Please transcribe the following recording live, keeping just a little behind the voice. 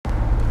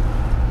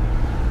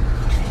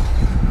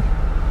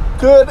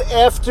Good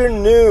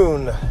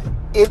afternoon.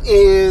 It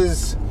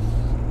is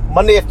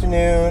Monday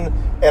afternoon,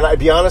 and I'll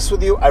be honest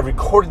with you, I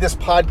recorded this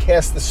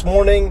podcast this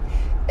morning,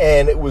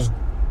 and it was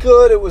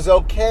good, it was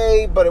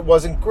okay, but it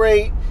wasn't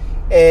great,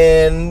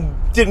 and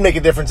didn't make a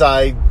difference.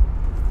 I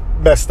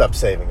messed up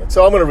saving it,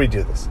 so I'm going to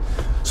redo this.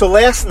 So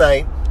last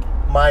night,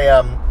 my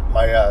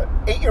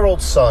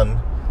 8-year-old son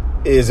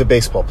is a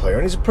baseball player,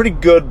 and he's a pretty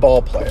good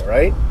ball player,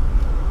 right?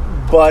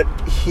 But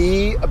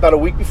he, about a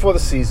week before the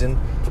season,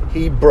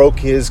 he broke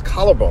his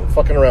collarbone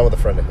fucking around with a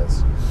friend of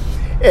his.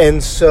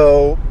 And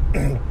so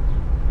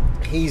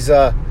he's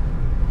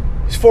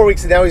 4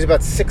 weeks, now he's about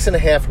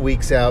 6.5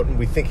 weeks out, and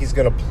we think he's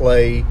going to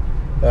play.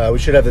 We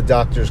should have the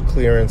doctor's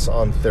clearance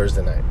on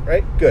Thursday night,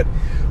 right? Good.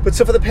 But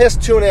so for the past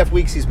 2.5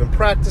 weeks, he's been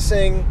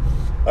practicing.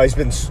 He's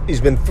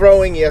been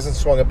throwing. He hasn't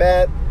swung a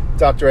bat.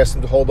 Doctor asked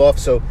him to hold off.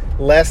 So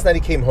last night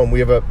he came home. We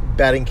have a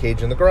batting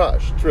cage in the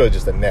garage. It's really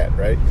just a net,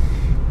 right?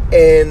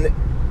 And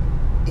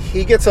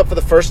he gets up for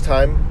the first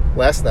time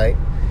last night,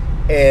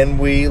 and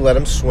we let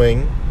him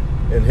swing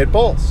and hit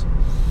balls.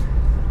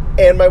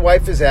 And my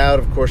wife is out.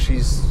 Of course,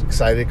 she's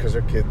excited because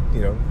her kid,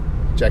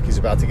 Jackie's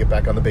about to get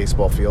back on the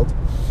baseball field.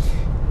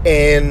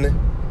 And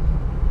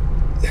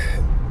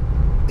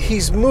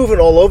he's moving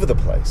all over the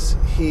place.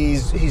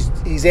 He's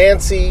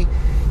antsy.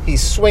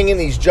 He's swinging.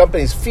 He's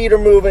jumping. His feet are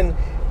moving.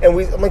 And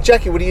I'm like,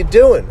 Jackie, what are you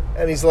doing?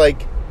 And he's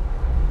like,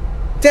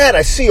 Dad,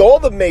 I see all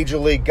the major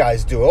league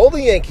guys do it. All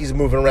the Yankees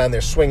moving around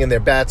there, swinging their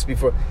bats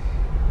before.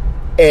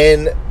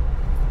 And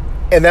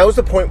that was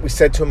the point we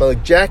said to him,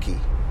 like, Jackie,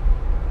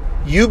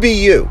 you be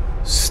you.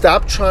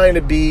 Stop trying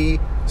to be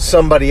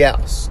somebody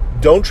else.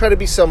 Don't try to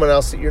be someone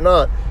else that you're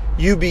not.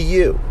 You be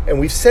you. And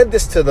we've said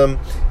this to them.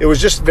 It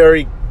was just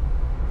very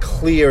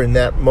clear in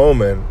that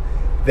moment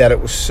that it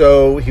was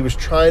so, he was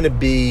trying to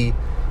be,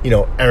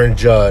 Aaron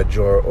Judge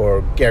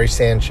or Gary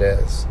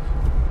Sanchez,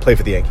 play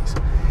for the Yankees.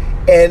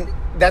 And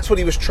that's what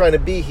he was trying to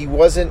be. He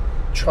wasn't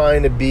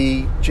trying to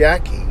be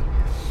Jackie.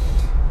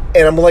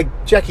 And I'm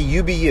like, Jackie,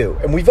 you be you.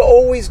 And we've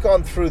always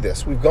gone through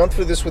this. We've gone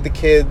through this with the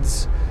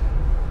kids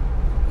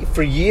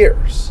for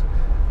years.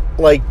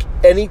 Like,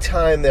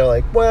 anytime they're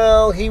like,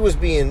 well, he was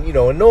being,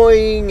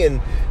 annoying,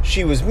 and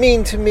she was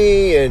mean to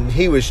me, and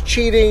he was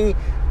cheating.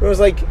 It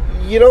was like,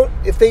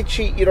 if they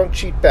cheat, you don't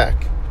cheat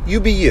back. You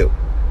be you.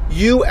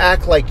 You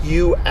act like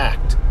you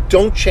act.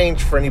 Don't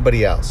change for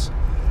anybody else.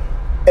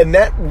 And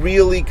that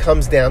really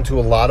comes down to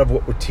a lot of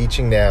what we're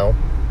teaching now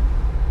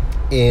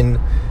in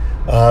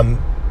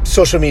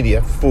social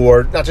media,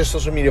 for not just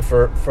social media,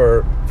 for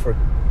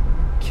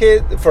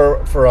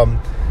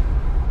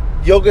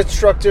yoga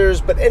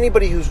instructors, but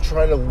anybody who's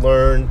trying to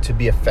learn to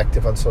be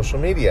effective on social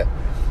media.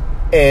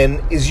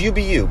 And is you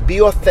be you.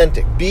 Be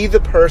authentic. Be the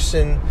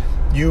person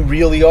you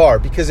really are.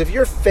 Because if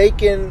you're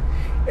faking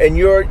and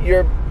you're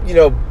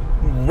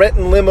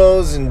renting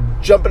limos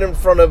and jumping in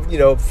front of,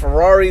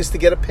 Ferraris to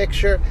get a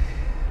picture,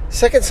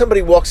 second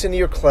somebody walks into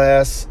your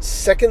class,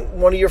 second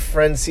one of your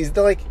friends sees,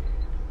 they're like,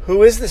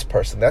 who is this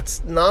person?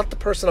 That's not the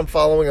person I'm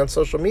following on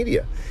social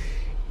media.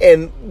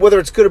 And whether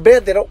it's good or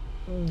bad,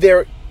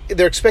 they're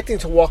expecting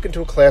to walk into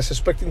a class,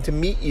 expecting to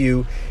meet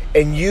you,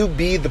 and you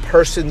be the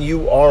person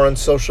you are on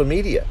social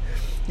media.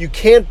 You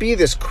can't be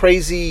this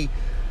crazy,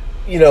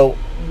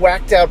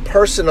 whacked out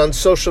person on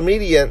social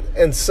media,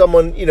 and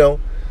someone,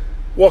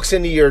 walks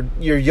into your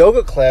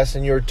yoga class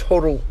and you're a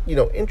total,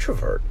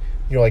 introvert.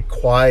 You're like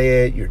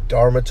quiet, you're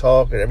Dharma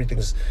talk, and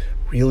everything's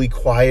really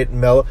quiet and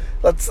mellow.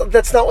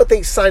 That's not what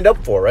they signed up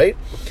for, right?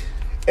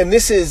 And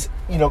this is,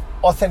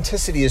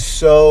 authenticity is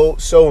so,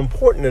 so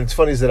important. And it's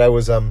funny is that I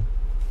was,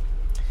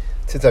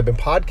 since I've been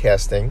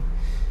podcasting,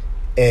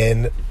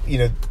 and,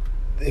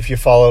 if you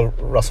follow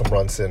Russell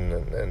Brunson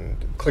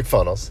and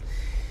ClickFunnels,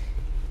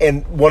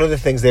 and one of the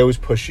things they always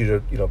push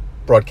you to,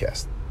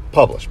 broadcast,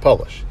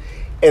 publish.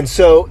 And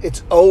so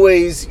it's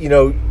always,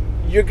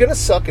 you're going to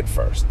suck at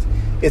first.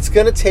 It's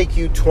going to take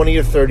you 20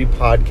 or 30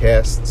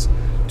 podcasts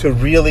to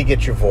really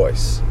get your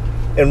voice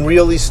and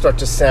really start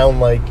to sound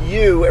like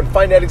you and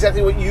find out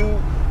exactly what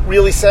you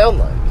really sound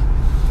like.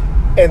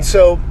 And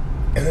so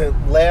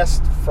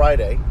last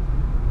Friday,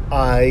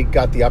 I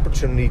got the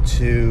opportunity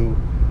to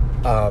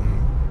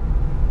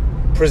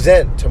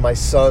present to my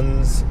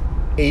son's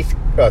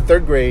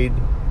third grade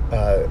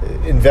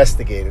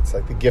Investigate. It's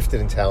like the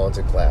gifted and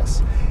talented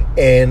class.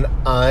 And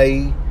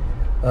I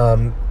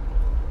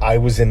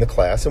was in the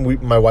class,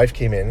 and my wife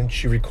came in, and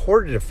she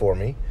recorded it for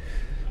me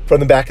from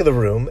the back of the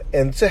room,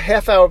 and it's a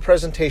half-hour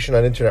presentation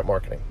on internet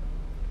marketing.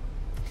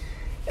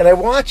 And I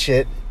watch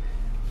it,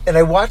 and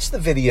I watch the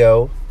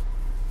video,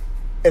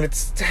 and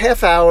it's a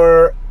half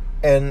hour,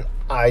 and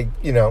I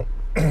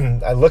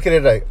look at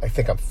it, I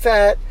think I'm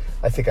fat,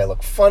 I think I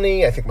look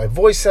funny, I think my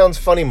voice sounds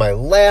funny, my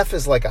laugh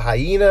is like a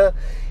hyena,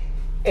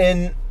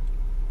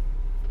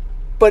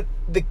 but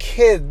the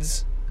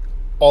kids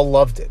all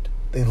loved it.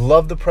 They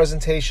loved the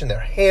presentation.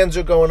 Their hands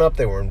are going up.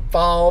 They were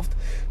involved.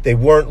 They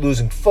weren't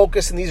losing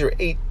focus. And these are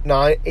 8 and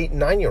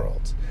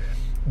 9-year-olds.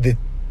 The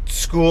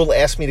school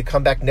asked me to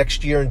come back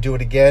next year and do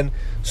it again.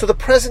 So the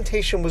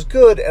presentation was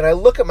good. And I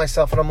look at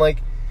myself and I'm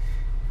like,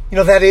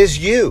 that is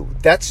you.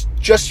 That's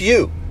just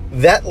you.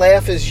 That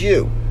laugh is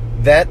you.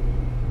 That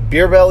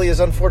beer belly is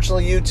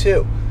unfortunately you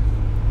too.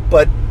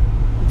 But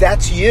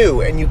that's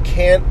you, and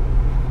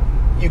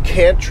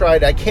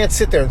I can't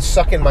sit there and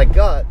suck in my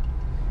gut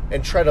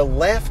and try to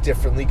laugh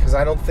differently because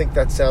I don't think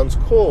that sounds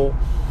cool.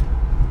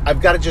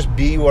 I've got to just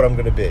be what I'm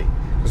going to be.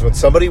 Because when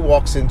somebody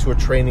walks into a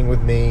training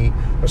with me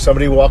or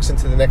somebody walks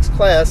into the next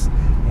class,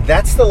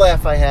 that's the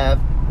laugh I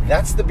have,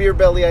 that's the beer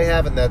belly I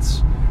have, and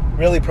that's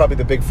really probably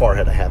the big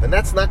forehead I have. And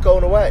that's not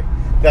going away.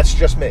 That's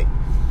just me.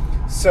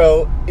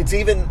 So it's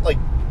even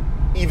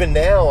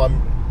now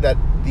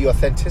the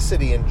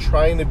authenticity and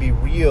trying to be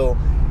real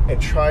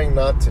and trying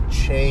not to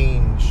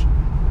change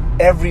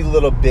every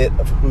little bit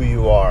of who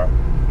you are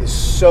is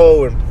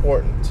so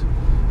important.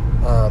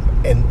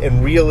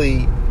 And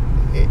really,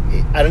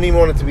 I don't even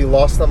want it to be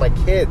lost on my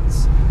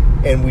kids.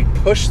 And we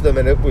push them,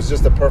 and it was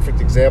just a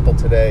perfect example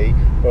today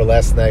or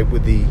last night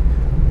with the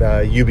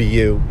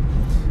UBU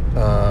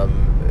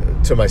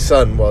to my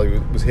son while he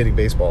was hitting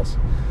baseballs.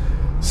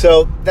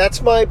 So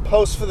that's my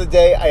post for the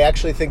day. I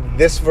actually think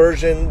this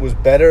version was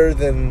better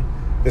than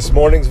this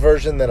morning's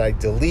version that I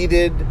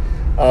deleted.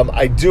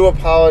 I do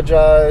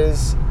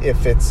apologize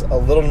if it's a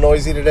little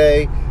noisy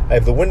today. I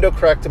have the window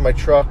cracked in my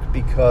truck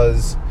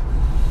because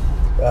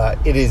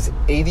it is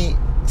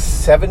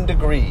 87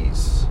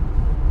 degrees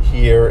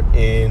here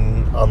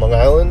on Long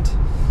Island.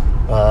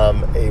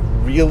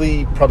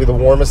 Probably the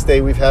warmest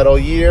day we've had all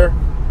year.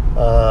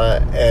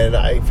 And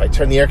if I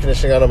turn the air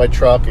conditioning on in my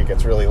truck, it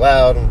gets really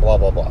loud and blah,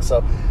 blah, blah.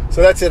 So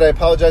that's it. I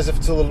apologize if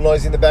it's a little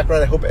noisy in the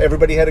background. I hope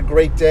everybody had a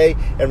great day.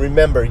 And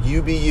remember,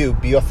 you be you.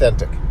 Be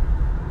authentic.